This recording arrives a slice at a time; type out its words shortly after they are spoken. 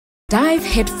Dive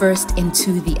headfirst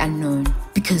into the unknown,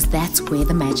 because that's where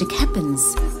the magic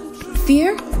happens.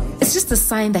 Fear is just a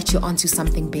sign that you're onto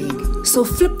something big. So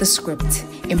flip the script,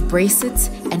 embrace it,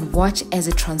 and watch as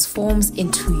it transforms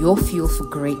into your fuel for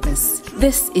greatness.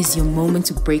 This is your moment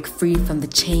to break free from the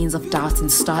chains of doubt and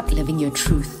start living your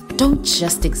truth. Don't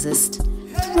just exist,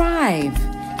 thrive.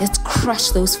 Let's crush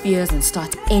those fears and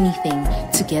start anything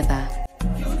together.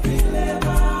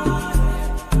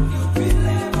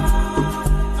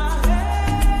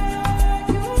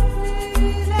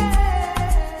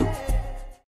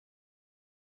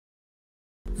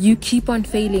 You keep on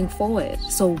failing forward,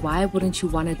 so why wouldn't you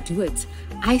want to do it?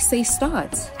 I say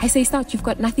start. You've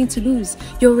got nothing to lose.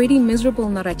 You're already miserable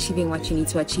not achieving what you need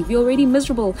to achieve. You're already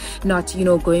miserable not,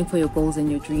 going for your goals and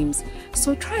your dreams.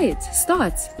 So try it,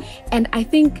 start. And I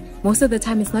think most of the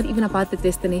time it's not even about the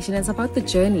destination, it's about the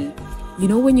journey.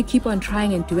 When you keep on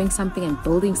trying and doing something and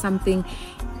building something,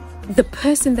 the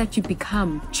person that you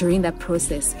become during that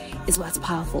process is what's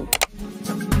powerful.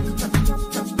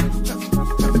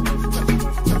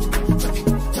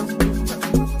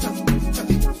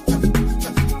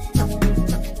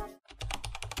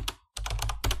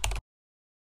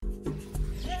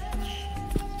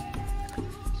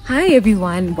 Hi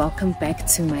everyone, welcome back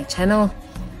to my channel.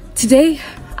 Today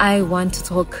I want to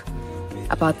talk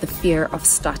about the fear of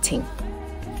starting.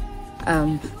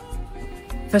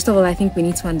 First of all, I think we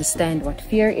need to understand what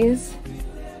fear is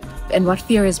and what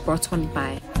fear is brought on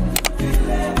by.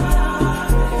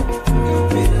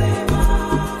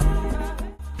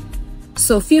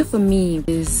 So fear for me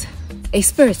is a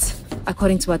spirit,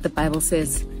 according to what the Bible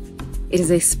says. It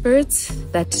is a spirit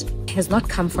that has not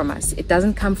come from us. It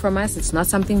doesn't come from us. It's not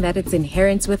something that it's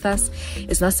inherent with us.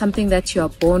 It's not something that you are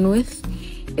born with.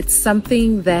 It's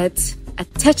something that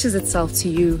attaches itself to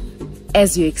you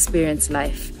as you experience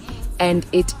life. And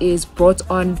it is brought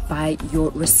on by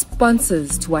your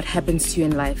responses to what happens to you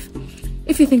in life.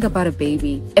 If you think about a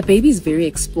baby is very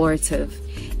explorative.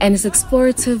 And it's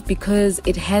explorative because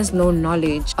it has no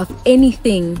knowledge of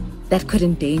anything that could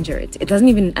endanger it. It doesn't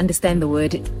even understand the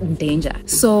word endanger.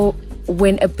 So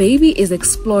when a baby is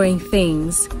exploring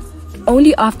things,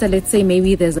 only after, let's say,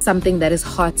 maybe there's something that is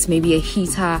hot, maybe a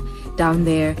heater down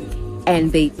there,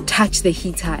 and they touch the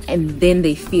heater and then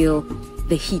they feel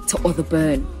the heat or the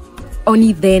burn,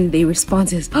 only then they respond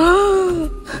to, oh,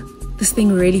 this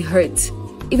thing really hurts.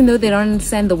 Even though they don't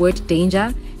understand the word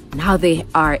danger, now they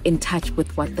are in touch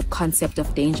with what the concept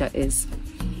of danger is.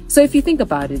 So if you think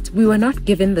about it, we were not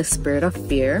given the spirit of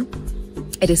fear.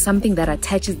 It is something that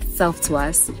attaches itself to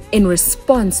us in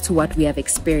response to what we have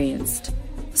experienced.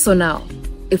 So now,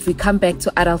 if we come back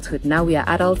to adulthood, now we are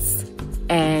adults,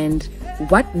 and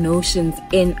what notions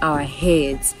in our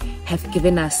heads have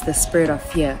given us the spirit of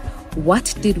fear?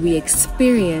 What did we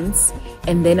experience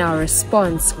and then our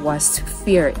response was to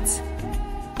fear it?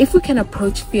 If we can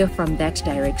approach fear from that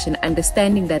direction,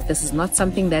 understanding that this is not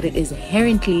something that it is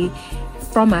inherently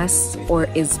from us or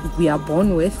we are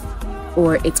born with,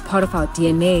 or it's part of our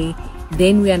DNA,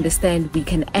 then we understand we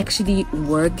can actually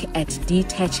work at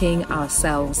detaching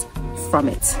ourselves from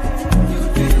it.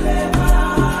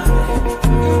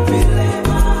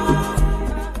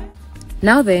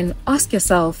 Now then, ask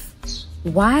yourself,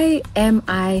 why am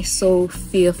I so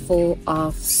fearful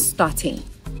of starting?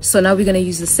 So now we're going to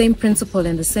use the same principle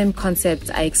and the same concept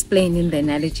I explained in the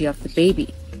analogy of the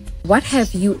baby. What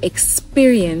have you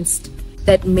experienced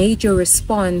that made your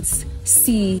response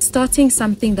see starting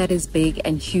something that is big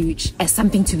and huge as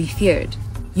something to be feared?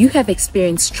 You have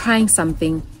experienced trying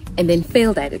something and then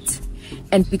failed at it.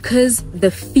 And because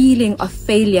the feeling of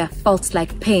failure felt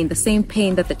like pain, the same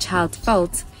pain that the child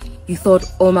felt, you thought,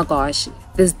 oh my gosh,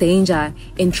 there's danger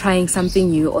in trying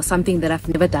something new or something that I've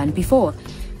never done before.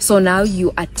 So now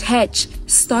you attach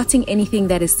starting anything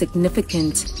that is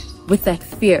significant with that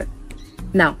fear.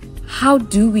 Now, how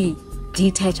do we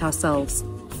detach ourselves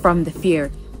from the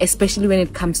fear, especially when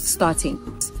it comes to starting?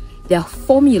 There are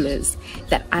formulas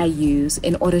that I use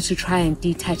in order to try and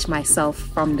detach myself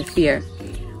from the fear.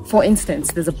 For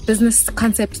instance, there's a business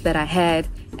concept that I had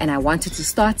and I wanted to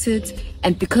start it,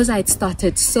 and because I had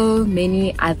started so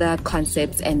many other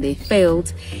concepts and they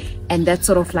failed, and that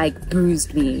sort of like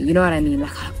bruised me, you know what I mean?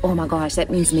 Like, oh my gosh, that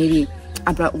means maybe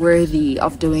I'm not worthy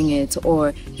of doing it,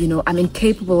 or I'm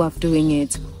incapable of doing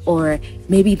it, or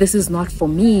maybe this is not for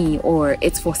me, or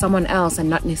it's for someone else and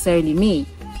not necessarily me.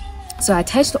 So I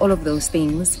attached all of those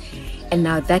things, and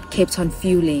now that kept on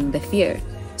fueling the fear.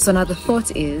 So now the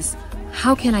thought is,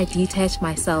 how can I detach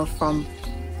myself from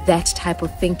that type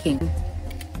of thinking?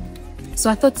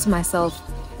 So I thought to myself,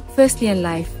 firstly in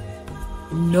life,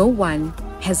 no one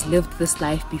has lived this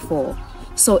life before.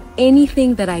 So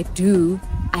anything that I do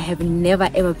I have never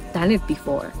ever done it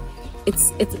before.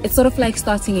 It's sort of like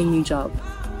starting a new job.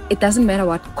 It doesn't matter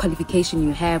what qualification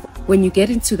you have. When you get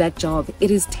into that job,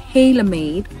 it is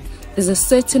tailor-made. There's a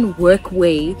certain work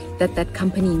way that that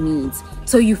company needs.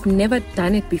 So you've never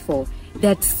done it before.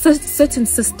 There are certain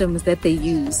systems that they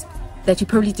use that you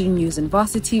probably didn't use in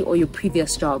varsity or your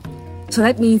previous job. So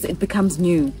that means it becomes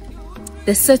new.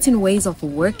 There's certain ways of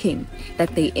working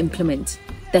that they implement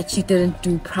that you didn't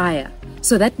do prior.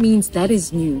 So that means that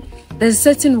is new. There's a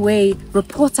certain way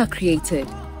reports are created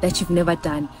that you've never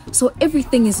done. So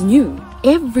everything is new.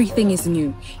 Everything is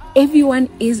new. Everyone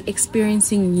is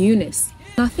experiencing newness.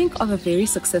 Now think of a very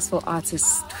successful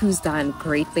artist who's done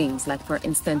great things, like for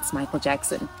instance, Michael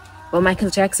Jackson. Well, Michael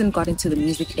Jackson got into the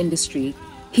music industry.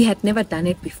 He had never done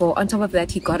it before. On top of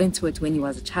that, he got into it when he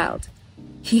was a child.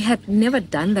 He had never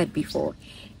done that before.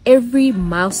 Every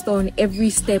milestone, every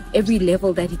step, every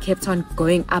level that he kept on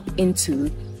going up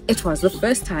into, it was the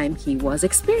first time he was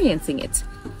experiencing it.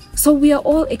 So we are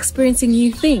all experiencing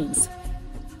new things.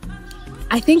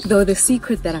 I think though the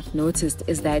secret that I've noticed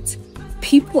is that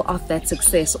people of that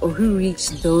success, or who reach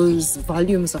those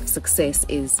volumes of success,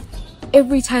 is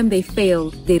every time they fail,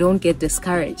 they don't get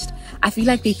discouraged. I feel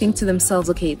like they think to themselves,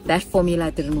 okay, that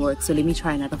formula didn't work, so let me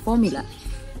try another formula.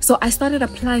 So I started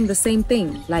applying the same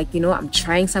thing, like, you know, I'm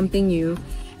trying something new,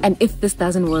 and if this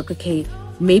doesn't work, okay,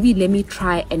 maybe let me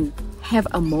try and have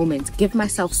a moment, give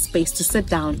myself space to sit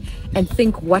down and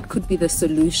think what could be the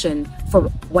solution for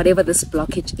whatever this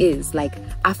blockage is. Like,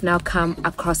 I've now come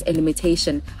across a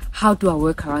limitation. How do I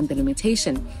work around the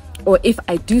limitation? Or if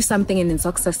I do something and it's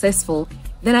not successful,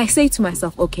 then I say to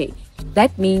myself, okay,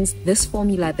 that means this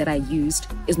formula that I used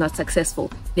is not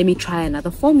successful. Let me try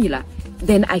another formula.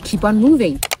 Then I keep on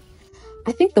moving.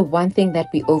 I think the one thing that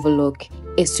we overlook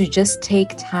is to just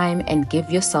take time and give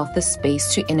yourself the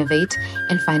space to innovate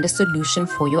and find a solution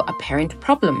for your apparent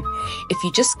problem. If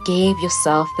you just gave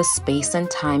yourself the space and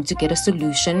time to get a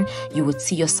solution, you would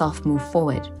see yourself move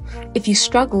forward. If you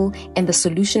struggle and the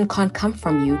solution can't come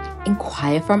from you,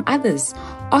 inquire from others.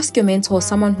 Ask your mentor,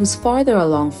 someone who's farther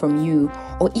along from you,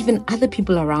 or even other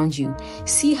people around you.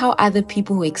 See how other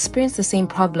people who experience the same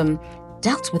problem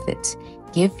dealt with it.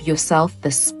 Give yourself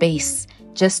the space.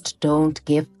 Just don't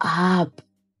give up.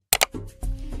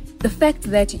 The fact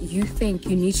that you think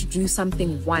you need to do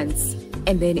something once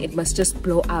and then it must just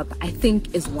blow up, I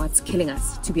think is what's killing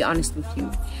us, to be honest with you.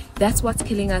 That's what's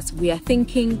killing us. We are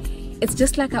thinking, it's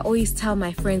just like I always tell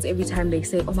my friends every time they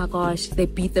say, oh my gosh, they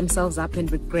beat themselves up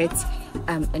and regret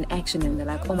an action, and they're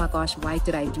like, oh my gosh, why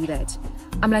did I do that?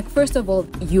 I'm like, first of all,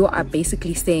 you are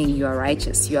basically saying you are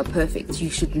righteous, you are perfect, you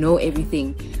should know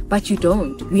everything, but you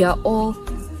don't. We are all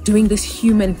doing this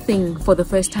human thing for the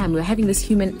first time. We're having this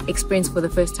human experience for the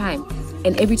first time.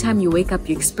 And every time you wake up,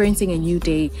 you're experiencing a new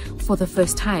day for the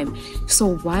first time.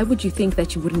 So why would you think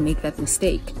that you wouldn't make that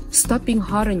mistake? Stop being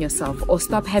hard on yourself, or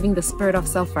stop having the spirit of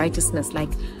self-righteousness, like,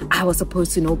 I was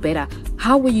supposed to know better.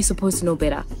 How were you supposed to know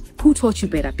better? Who taught you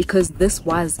better? Because this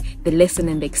was the lesson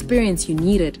and the experience you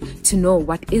needed to know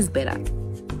what is better.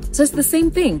 So it's the same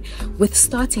thing with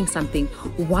starting something.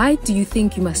 Why do you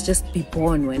think you must just be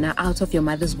born when you're out of your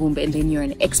mother's womb and then you're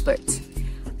an expert?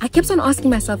 I kept on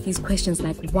asking myself these questions,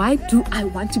 like, why do I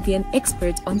want to be an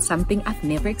expert on something I've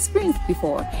never experienced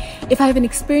before? If I haven't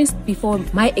experienced before,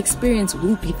 my experience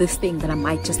will be this thing that I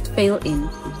might just fail in,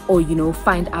 or, you know,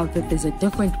 find out that there's a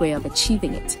different way of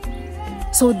achieving it.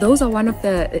 So those are one of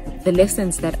the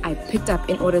lessons that I picked up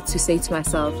in order to say to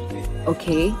myself,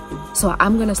 okay, so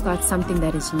I'm going to start something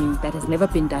that is new, that has never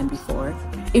been done before.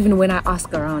 Even when I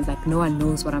ask around, like, no one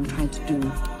knows what I'm trying to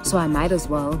do. So I might as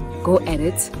well go at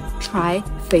it, try,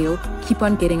 fail, keep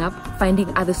on getting up,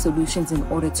 finding other solutions in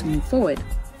order to move forward.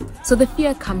 So the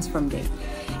fear comes from there.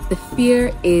 The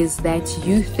fear is that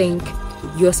you think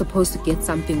you're supposed to get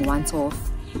something once off,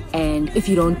 and if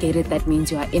you don't get it, that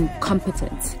means you are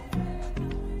incompetent.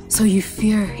 So you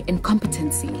fear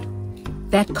incompetency.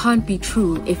 That can't be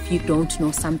true if you don't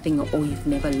know something or you've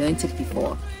never learned it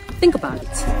before. Think about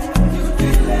it.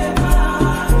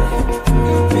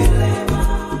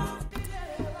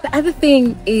 The other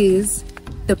thing is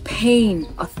the pain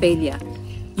of failure.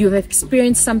 You have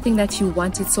experienced something that you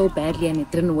wanted so badly and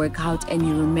it didn't work out, and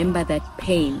you remember that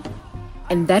pain.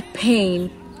 And that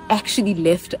pain actually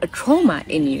left a trauma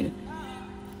in you.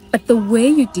 But the way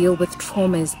you deal with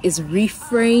traumas is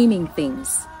reframing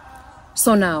things.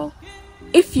 So now,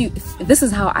 this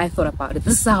is how I thought about it.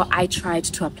 This is how I tried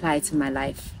to apply it in my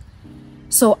life.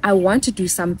 So I want to do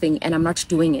something and I'm not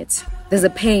doing it. There's a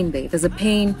pain there. There's a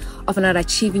pain of not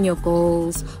achieving your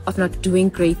goals, of not doing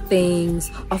great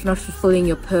things, of not fulfilling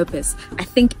your purpose. I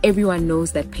think everyone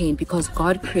knows that pain because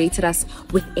God created us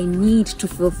with a need to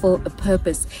fulfill a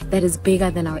purpose that is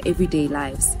bigger than our everyday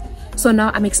lives. So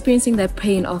now I'm experiencing that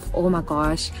pain of, oh my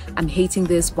gosh, I'm hating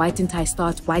this. Why didn't I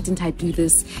start? Why didn't I do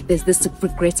this? There's this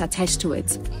regret attached to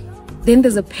it. Then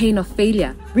there's a pain of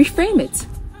failure. Reframe it.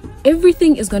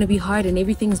 Everything is going to be hard and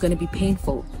everything is going to be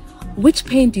painful. Which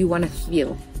pain do you want to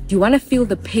feel? Do you want to feel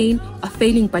the pain of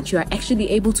failing but you are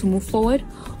actually able to move forward?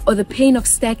 Or the pain of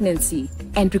stagnancy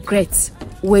and regrets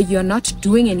where you're not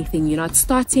doing anything, you're not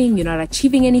starting, you're not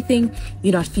achieving anything,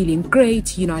 you're not feeling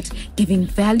great, you're not giving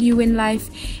value in life,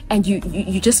 and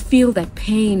you just feel that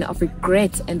pain of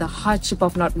regret and the hardship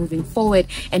of not moving forward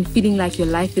and feeling like your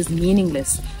life is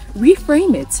meaningless.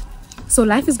 Reframe it. So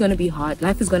life is going to be hard,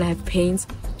 life is going to have pains.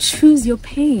 Choose your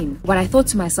pain. What I thought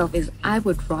to myself is I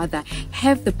would rather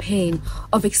have the pain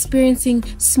of experiencing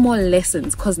small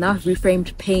lessons, because now I've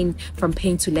reframed pain from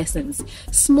pain to lessons.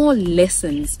 Small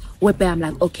lessons whereby I'm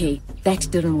like, okay, that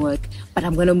didn't work, but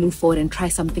I'm going to move forward and try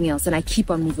something else. And I keep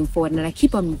on moving forward and I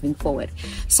keep on moving forward.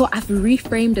 So I've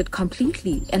reframed it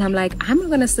completely. And I'm like, I'm not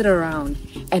going to sit around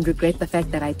and regret the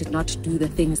fact that I did not do the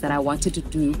things that I wanted to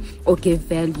do or give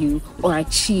value or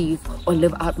achieve or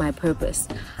live out my purpose.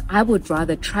 I would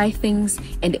rather try things,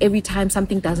 and every time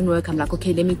something doesn't work, I'm like,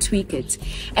 okay, let me tweak it.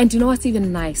 And you know what's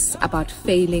even nice about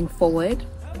failing forward?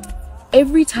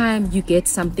 Every time you get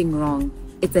something wrong,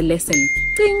 it's a lesson.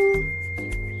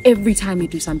 Ding! Every time you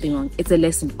do something wrong, it's a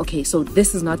lesson. Okay, so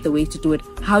this is not the way to do it.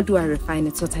 How do I refine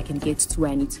it so that I can get to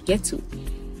where I need to get to?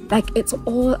 Like, it's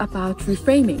all about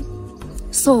reframing.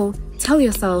 So tell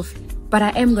yourself, but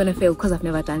I am going to fail because I've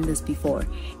never done this before.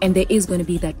 And there is going to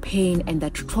be that pain and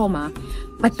that trauma,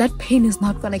 but that pain is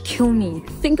not going to kill me.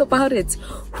 Think about it.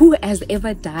 Who has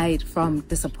ever died from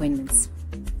disappointments?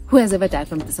 Who has ever died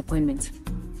from disappointment?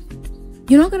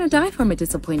 You're not going to die from a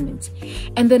disappointment.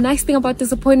 And the nice thing about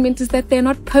disappointment is that they're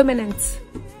not permanent.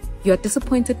 You're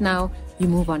disappointed now, you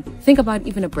move on. Think about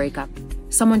even a breakup.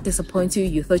 Someone disappoints you,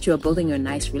 you thought you were building a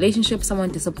nice relationship,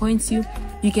 someone disappoints you,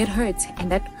 you get hurt, and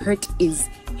that hurt is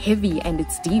heavy and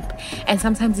it's deep, and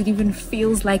sometimes it even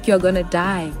feels like you're gonna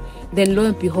die. Then lo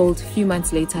and behold, a few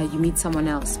months later, you meet someone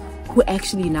else who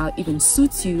actually now even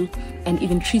suits you and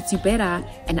even treats you better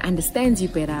and understands you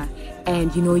better,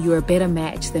 and you know you're a better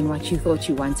match than what you thought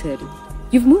you wanted.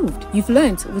 You've moved, you've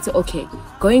learned. It's okay,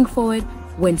 going forward,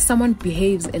 when someone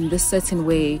behaves in this certain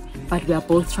way, but we are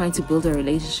both trying to build a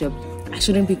relationship, I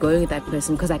shouldn't be going with that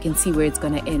person because I can see where it's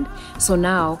going to end. So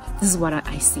now, this is what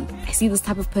I see. I see this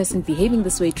type of person behaving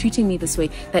this way, treating me this way.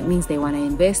 That means they want to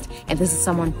invest. And this is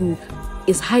someone who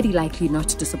is highly likely not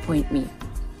to disappoint me.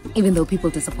 Even though people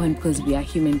disappoint because we are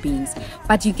human beings.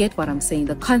 But you get what I'm saying.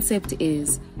 The concept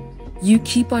is you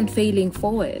keep on failing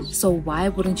forward. So why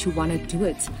wouldn't you want to do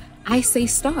it? I say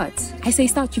start. I say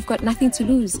start. You've got nothing to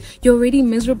lose. You're already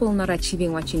miserable not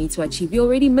achieving what you need to achieve. You're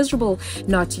already miserable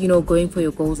not, going for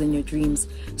your goals and your dreams.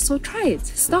 So try it.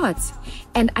 Start.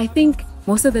 And I think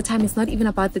most of the time it's not even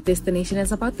about the destination.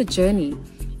 It's about the journey.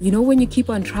 When you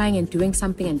keep on trying and doing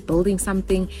something and building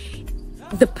something,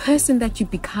 the person that you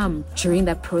become during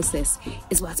that process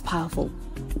is what's powerful.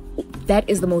 That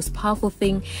is the most powerful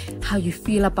thing, how you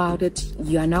feel about it.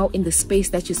 You are now in the space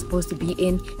that you're supposed to be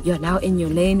in. You're now in your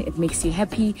lane. It makes you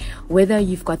happy, whether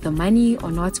you've got the money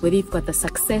or not, whether you've got the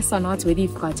success or not, whether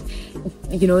you've got,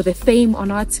 the fame or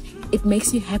not. It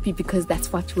makes you happy because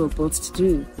that's what you were built to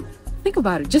do. Think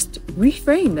about it. Just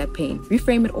reframe that pain.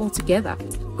 Reframe it all together.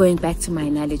 Going back to my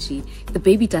analogy, the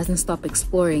baby doesn't stop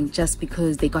exploring just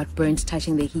because they got burnt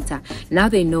touching the heater. Now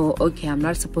they know, okay, I'm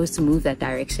not supposed to move that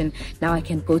direction. Now I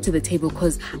can go to the table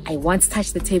because I once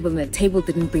touched the table and the table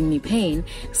didn't bring me pain.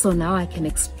 So now I can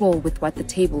explore with what the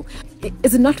table.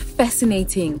 Is it not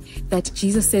fascinating that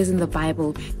Jesus says in the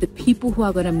Bible, the people who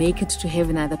are going to make it to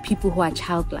heaven are the people who are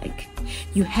childlike?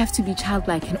 You have to be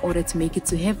childlike in order to make it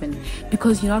to heaven,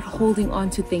 because you're not holding on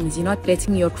to things. You're not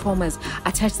letting your traumas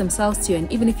attach themselves to you.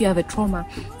 And even if you have a trauma,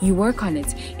 you work on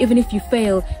it. Even if you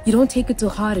fail, you don't take it to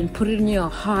heart and put it in your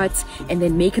heart and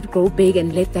then make it grow big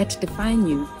and let that define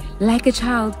you. Like a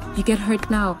child, you get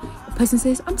hurt now. A person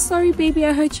says, I'm sorry, baby,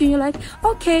 I hurt you. And you're like,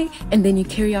 okay. And then you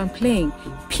carry on playing.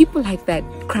 People like that,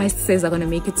 Christ says, are going to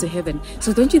make it to heaven.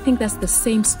 So don't you think that's the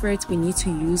same spirit we need to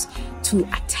use to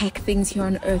attack things here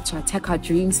on earth, to attack our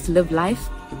dreams, to live life?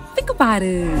 Think about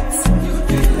it.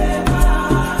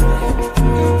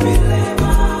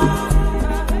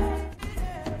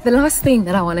 The last thing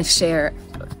that I want to share,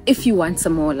 if you want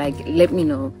some more, let me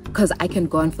know. because I can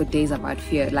go on for days about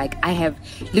fear. Like I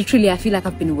feel like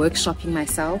I've been workshopping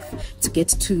myself to get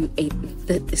to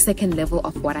the second level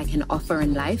of what I can offer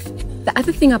in life. The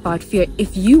other thing about fear,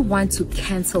 if you want to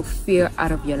cancel fear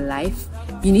out of your life,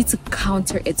 you need to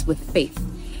counter it with faith.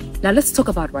 Now let's talk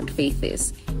about what faith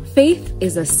is. Faith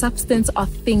is a substance of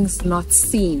things not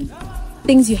seen,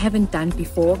 things you haven't done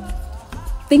before,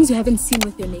 things you haven't seen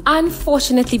with your naked.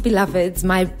 Unfortunately, beloveds,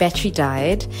 my battery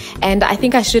died, and I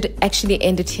think I should actually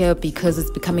end it here because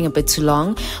it's becoming a bit too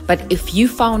long. But if you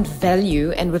found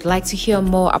value and would like to hear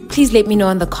more, please let me know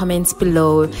in the comments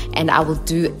below and I will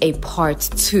do a part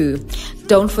 2.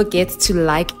 Don't forget to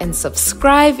like and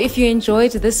subscribe if you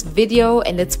enjoyed this video,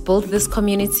 and let's build this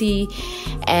community.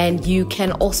 And you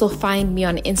can also find me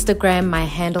on Instagram. My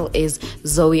handle is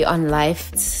Zoë On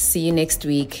Life. See you next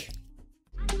week.